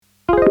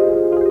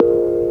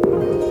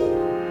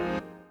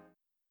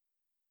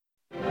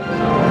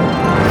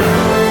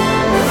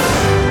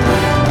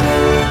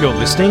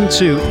listening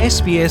to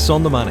SBS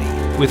On The Money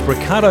with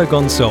Ricardo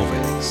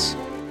Gonçalves.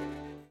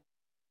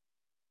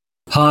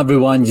 Hi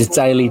everyone, your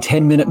daily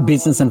 10-minute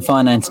business and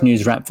finance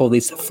news wrap for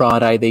this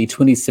Friday, the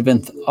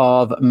 27th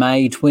of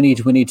May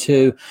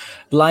 2022.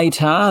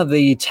 Later,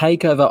 the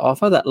takeover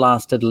offer that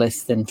lasted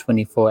less than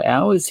 24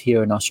 hours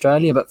here in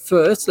Australia. But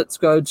first, let's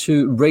go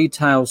to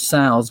retail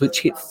sales,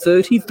 which hit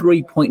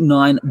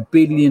 $33.9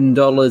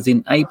 billion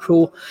in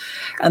April,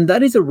 and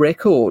that is a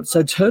record.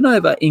 So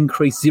turnover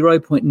increased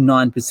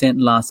 0.9%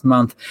 last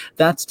month.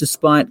 That's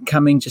despite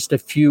coming just a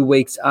few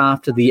weeks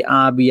after the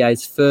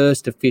RBA's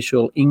first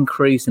official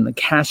increase in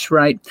the cash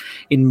rate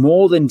in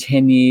more than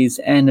 10 years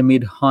and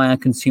amid higher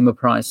consumer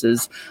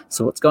prices.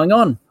 So what's going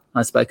on?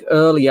 I spoke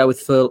earlier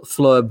with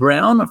Fleur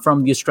Brown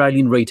from the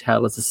Australian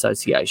Retailers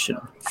Association.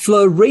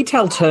 Fleur,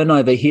 retail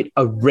turnover hit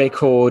a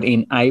record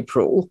in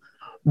April.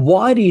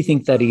 Why do you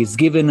think that is,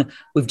 given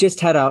we've just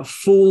had a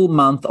full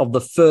month of the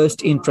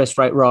first interest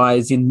rate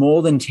rise in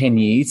more than 10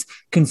 years?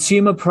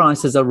 Consumer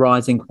prices are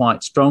rising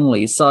quite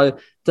strongly. So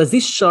does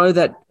this show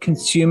that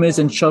consumers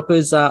and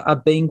shoppers are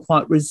being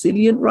quite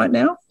resilient right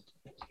now?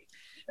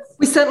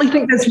 We certainly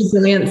think there's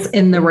resilience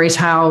in the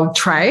retail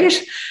trade.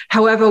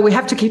 However, we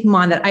have to keep in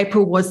mind that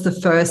April was the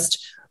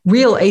first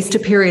real Easter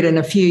period in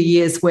a few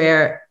years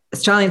where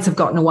Australians have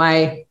gotten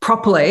away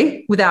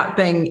properly without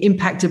being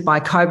impacted by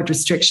COVID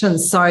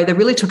restrictions. So they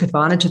really took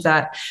advantage of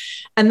that.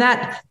 And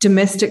that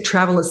domestic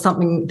travel is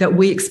something that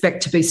we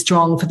expect to be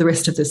strong for the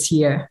rest of this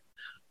year.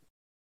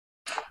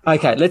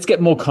 Okay, let's get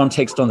more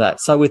context on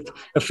that. So with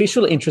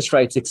official interest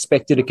rates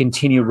expected to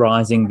continue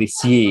rising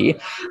this year,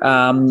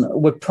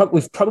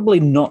 we've probably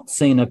not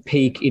seen a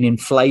peak in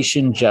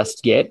inflation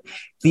just yet.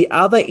 The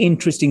other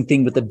interesting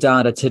thing with the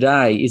data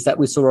today is that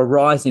we saw a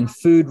rise in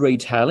food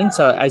retailing.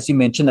 So as you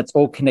mentioned, that's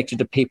all connected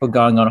to people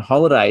going on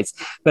holidays,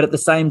 but at the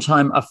same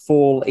time, a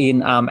fall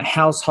in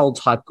household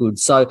type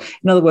goods. So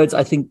in other words,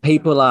 I think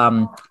people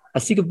are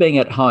sick of being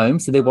at home,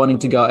 so they're wanting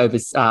to go over,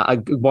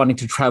 wanting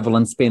to travel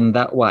and spend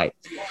that way.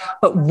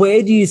 But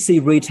where do you see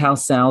retail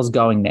sales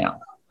going now?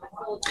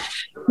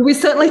 We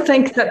certainly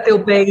think that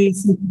there'll be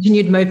some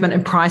continued movement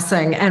in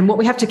pricing. And what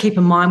we have to keep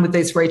in mind with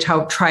these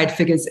retail trade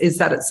figures is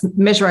that it's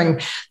measuring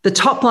the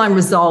top line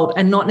result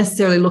and not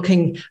necessarily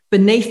looking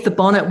beneath the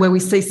bonnet where we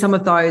see some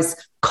of those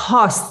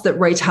costs that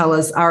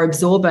retailers are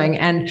absorbing.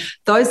 And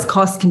those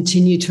costs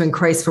continue to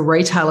increase for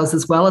retailers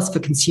as well as for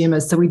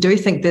consumers. So we do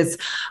think there's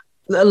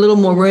a little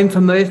more room for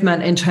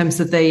movement in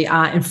terms of the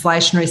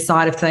inflationary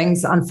side of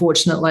things,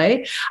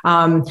 unfortunately.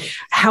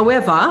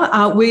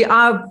 However, we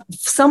are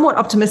somewhat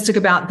optimistic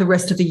about the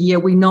rest of the year.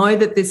 We know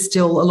that there's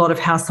still a lot of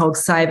household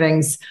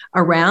savings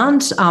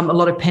around, a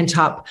lot of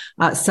pent-up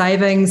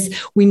savings.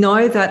 We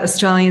know that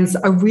Australians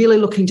are really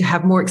looking to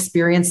have more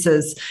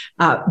experiences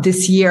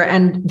this year,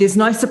 and there's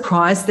no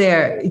surprise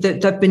there that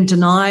they've been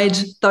denied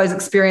those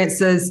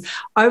experiences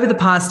over the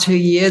past 2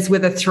 years,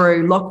 whether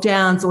through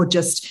lockdowns or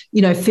just,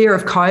 fear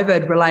of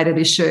COVID related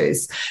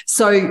issues.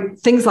 So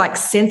things like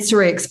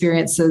sensory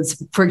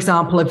experiences, for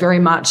example, are very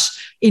much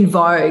in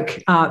vogue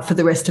for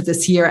the rest of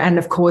this year. And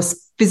of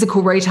course,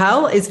 physical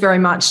retail is very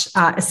much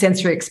a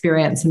sensory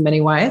experience in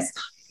many ways.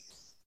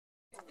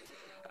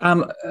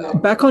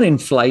 Back on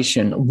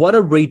inflation, what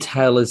are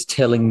retailers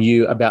telling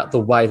you about the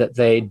way that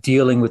they're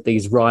dealing with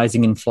these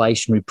rising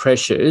inflationary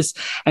pressures?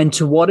 And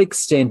to what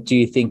extent do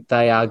you think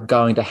they are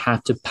going to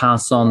have to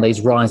pass on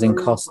these rising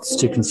costs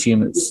to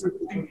consumers?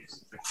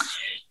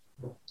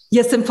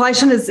 Yes,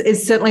 inflation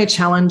is certainly a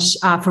challenge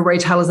for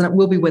retailers, and it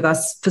will be with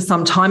us for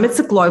some time. It's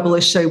a global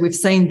issue. We've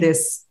seen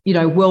this,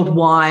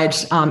 worldwide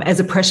as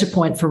a pressure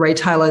point for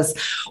retailers.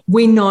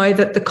 We know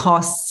that the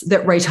costs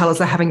that retailers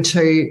are having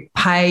to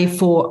pay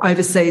for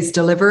overseas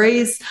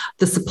deliveries,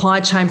 the supply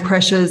chain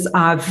pressures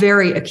are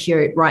very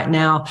acute right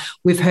now.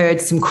 We've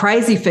heard some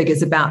crazy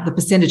figures about the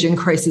percentage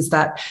increases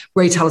that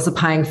retailers are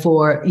paying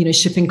for,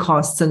 shipping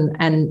costs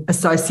and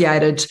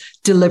associated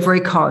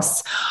delivery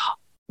costs.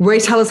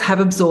 Retailers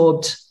have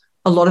absorbed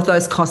a lot of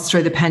those costs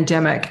through the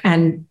pandemic,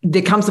 and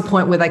there comes a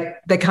point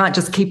where they can't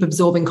just keep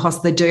absorbing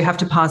costs. They do have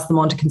to pass them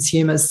on to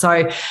consumers.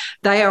 So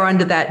they are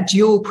under that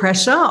dual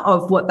pressure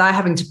of what they're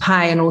having to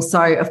pay, and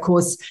also, of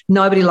course,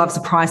 nobody loves a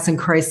price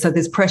increase. So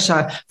there's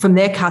pressure from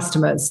their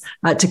customers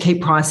to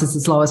keep prices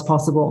as low as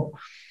possible.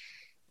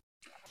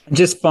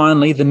 Just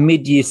finally, the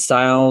mid-year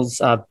sales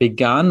are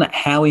begun.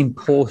 How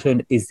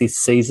important is this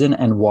season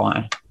and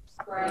why?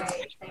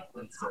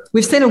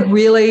 We've seen a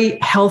really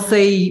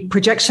healthy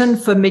projection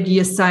for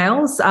mid-year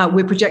sales.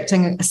 We're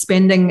projecting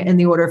spending in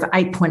the order of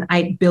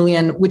 $8.8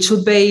 billion, which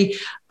would be,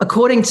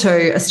 according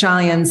to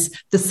Australians,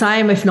 the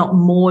same, if not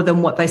more,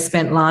 than what they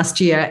spent last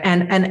year.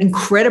 And an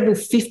incredible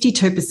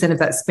 52% of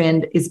that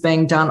spend is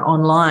being done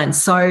online.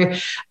 So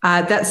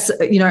that's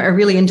a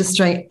really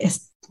interesting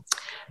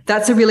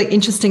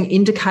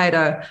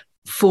indicator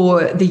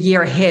for the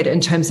year ahead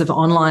in terms of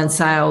online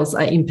sales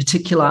in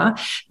particular.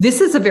 This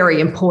is a very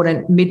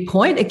important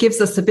midpoint. It gives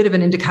us a bit of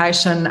an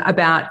indication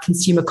about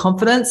consumer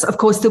confidence. Of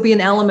course, there'll be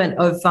an element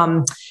of,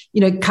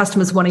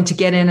 customers wanting to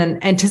get in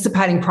and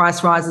anticipating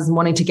price rises and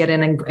wanting to get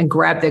in and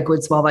grab their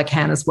goods while they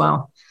can as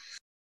well.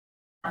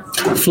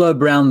 Flo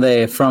Brown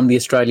there from the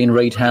Australian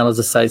Retailers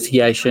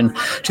Association.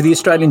 To the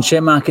Australian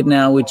share market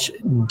now, which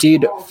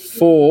did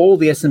fall.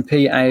 The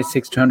S&P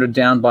ASX 200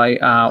 down by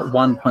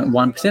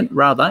 1.1%.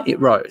 Rather, it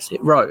rose.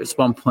 It rose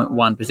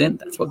 1.1%.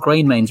 That's what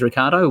green means,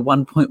 Ricardo.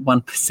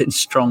 1.1%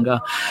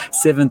 stronger.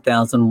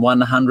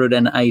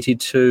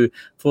 7,182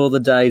 for the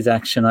day's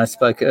action. I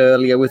spoke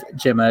earlier with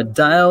Gemma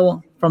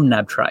Dale from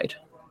NAB Trade.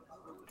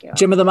 Yeah.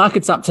 Gemma, the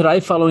market's up today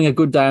following a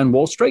good day on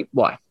Wall Street.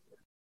 Why?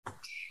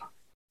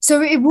 So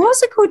it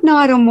was a good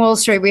night on Wall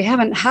Street. We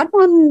haven't had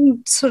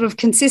one sort of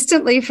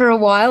consistently for a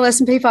while.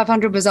 S&P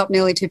 500 was up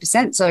nearly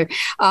 2%. So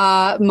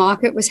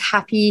market was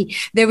happy.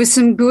 There was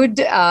some good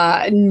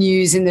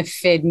news in the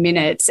Fed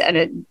minutes,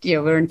 and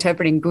we're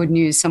interpreting good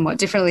news somewhat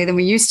differently than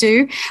we used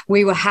to.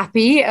 We were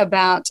happy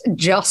about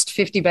just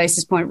 50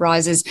 basis point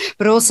rises,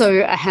 but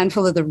also a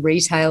handful of the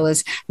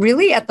retailers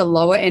really at the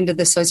lower end of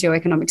the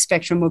socioeconomic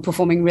spectrum were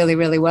performing really,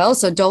 really well.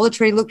 So Dollar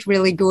Tree looked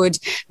really good.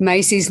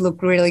 Macy's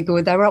looked really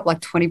good. They were up like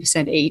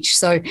 20% each.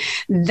 So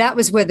that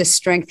was where the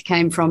strength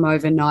came from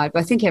overnight. But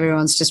I think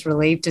everyone's just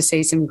relieved to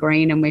see some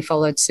green, and we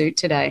followed suit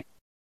today.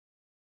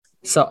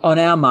 So on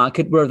our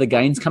market, where are the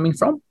gains coming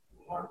from?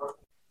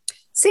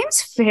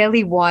 Seems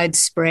fairly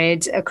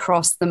widespread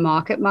across the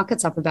market.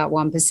 Market's up about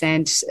 1%.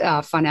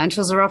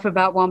 Financials are up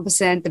about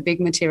 1%. The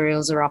big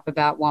materials are up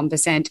about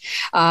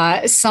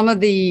 1%. Some of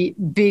the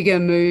bigger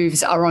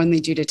moves are only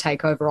due to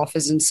takeover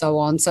offers and so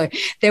on. So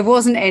there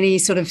wasn't any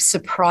sort of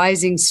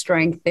surprising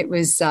strength. It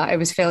was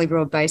fairly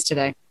broad-based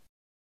today.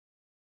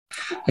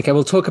 Okay,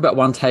 we'll talk about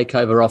one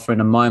takeover offer in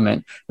a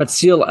moment, but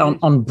still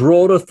on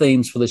broader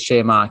themes for the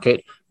share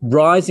market, a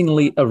rising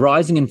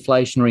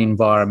inflationary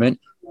environment,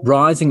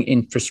 rising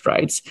interest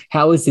rates.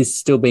 How is this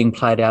still being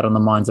played out on the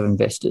minds of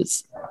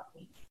investors?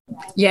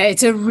 Yeah,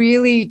 it's a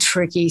really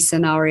tricky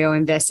scenario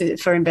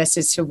for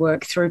investors to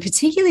work through,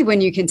 particularly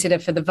when you consider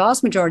for the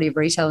vast majority of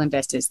retail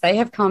investors, they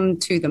have come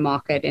to the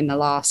market in the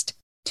last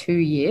 2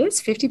 years.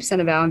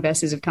 50% of our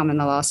investors have come in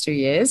the last 2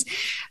 years.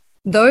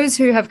 Those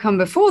who have come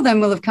before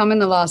them will have come in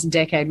the last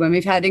decade when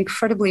we've had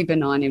incredibly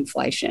benign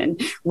inflation.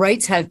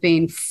 Rates have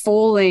been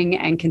falling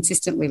and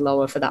consistently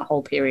lower for that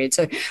whole period.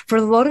 So for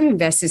a lot of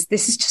investors,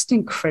 this is just an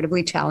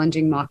incredibly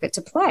challenging market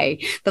to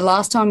play. The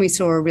last time we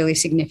saw a really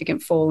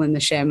significant fall in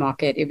the share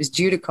market, it was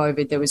due to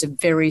COVID. There was a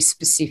very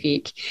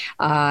specific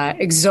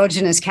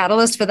exogenous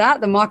catalyst for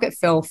that. The market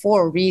fell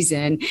for a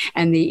reason,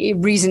 and the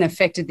reason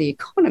affected the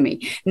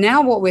economy.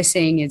 Now what we're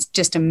seeing is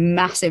just a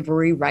massive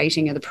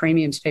re-rating of the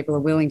premiums people are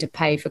willing to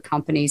pay for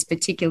companies,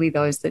 particularly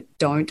those that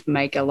don't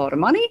make a lot of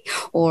money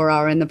or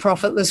are in the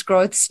profitless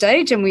growth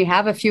stage. And we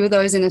have a few of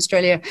those in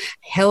Australia,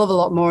 hell of a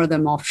lot more of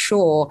them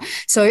offshore.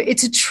 So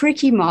it's a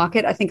tricky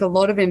market. I think a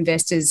lot of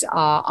investors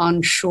are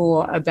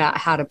unsure about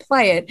how to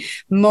play it.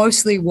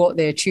 Mostly what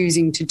they're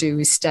choosing to do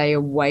is stay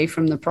away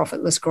from the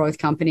profitless growth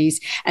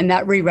companies. And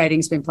that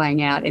re-rating's been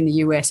playing out in the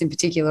US in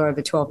particular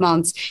over 12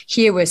 months.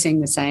 Here we're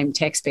seeing the same.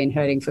 Tech's been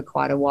hurting for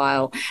quite a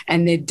while.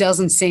 And there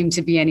doesn't seem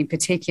to be any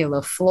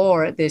particular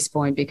flaw at this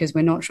point because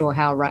we're not sure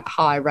how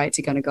high rates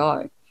are going to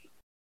go.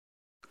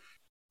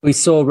 We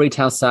saw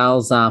retail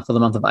sales for the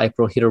month of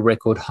April hit a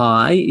record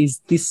high.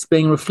 Is this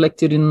being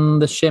reflected in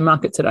the share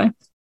market today?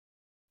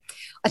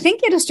 I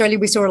think in Australia,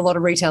 we saw a lot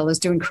of retailers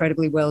do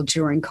incredibly well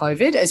during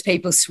COVID as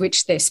people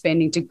switched their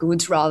spending to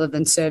goods rather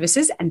than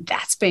services. And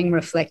that's being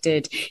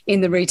reflected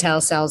in the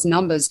retail sales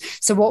numbers.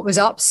 So what was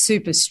up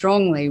super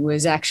strongly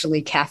was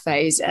actually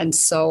cafes and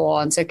so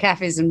on. So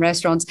cafes and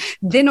restaurants,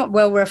 they're not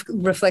well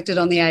reflected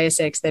on the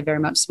ASX. They're very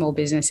much small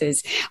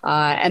businesses.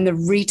 And the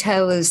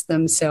retailers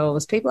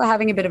themselves, people are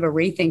having a bit of a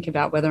rethink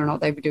about whether or not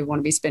they do want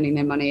to be spending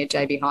their money at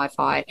JB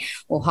Hi-Fi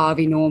or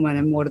Harvey Norman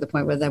and more to the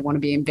point where they want to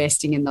be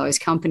investing in those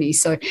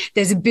companies. So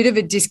there's a bit of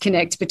a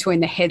disconnect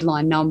between the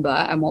headline number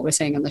and what we're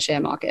seeing on the share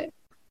market.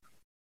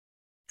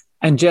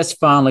 And just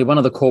finally, one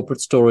of the corporate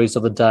stories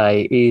of the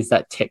day is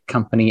that tech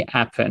company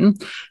Appen.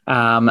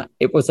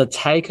 It was a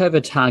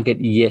takeover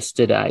target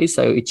yesterday,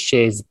 so its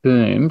shares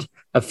boomed.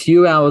 A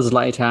few hours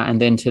later,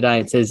 and then today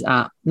it says,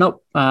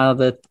 nope,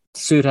 the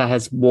suitor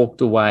has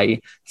walked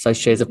away, so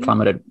shares have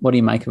plummeted. What do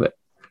you make of it?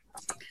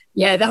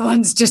 Yeah, that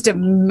one's just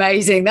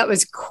amazing. That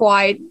was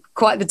quite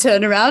the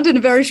turnaround in a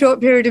very short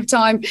period of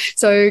time.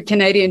 So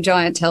Canadian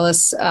giant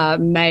TELUS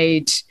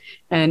made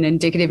an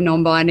indicative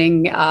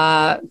non-binding,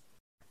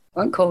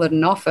 won't call it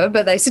an offer,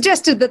 but they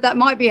suggested that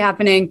might be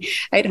happening,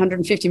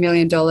 $850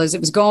 million. It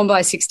was gone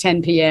by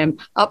 6:10 p.m.,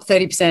 up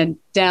 30%,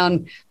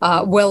 down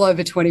well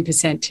over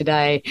 20%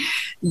 today.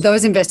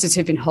 Those investors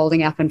who've been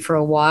holding Appen for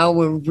a while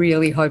were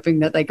really hoping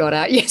that they got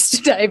out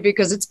yesterday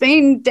because it's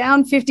been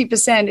down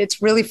 50%.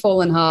 It's really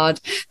fallen hard.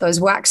 Those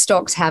WAC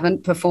stocks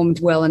haven't performed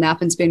well, and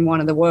Appen's been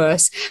one of the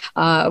worst.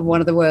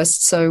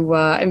 So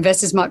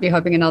investors might be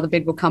hoping another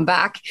bid will come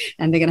back,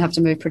 and they're going to have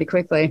to move pretty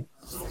quickly.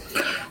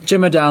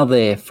 Gemma Dale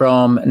there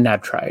from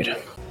NAB Trade.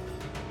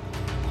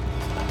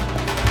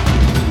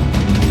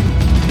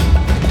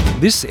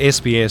 This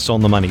SBS On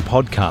The Money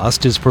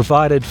podcast is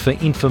provided for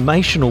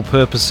informational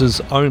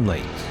purposes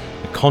only.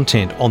 The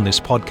content on this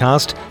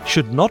podcast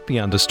should not be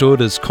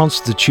understood as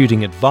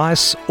constituting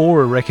advice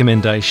or a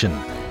recommendation.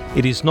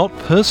 It is not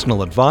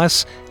personal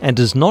advice and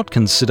does not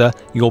consider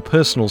your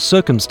personal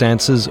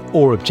circumstances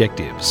or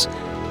objectives.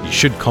 You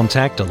should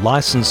contact a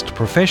licensed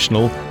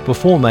professional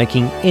before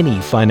making any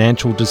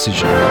financial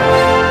decision.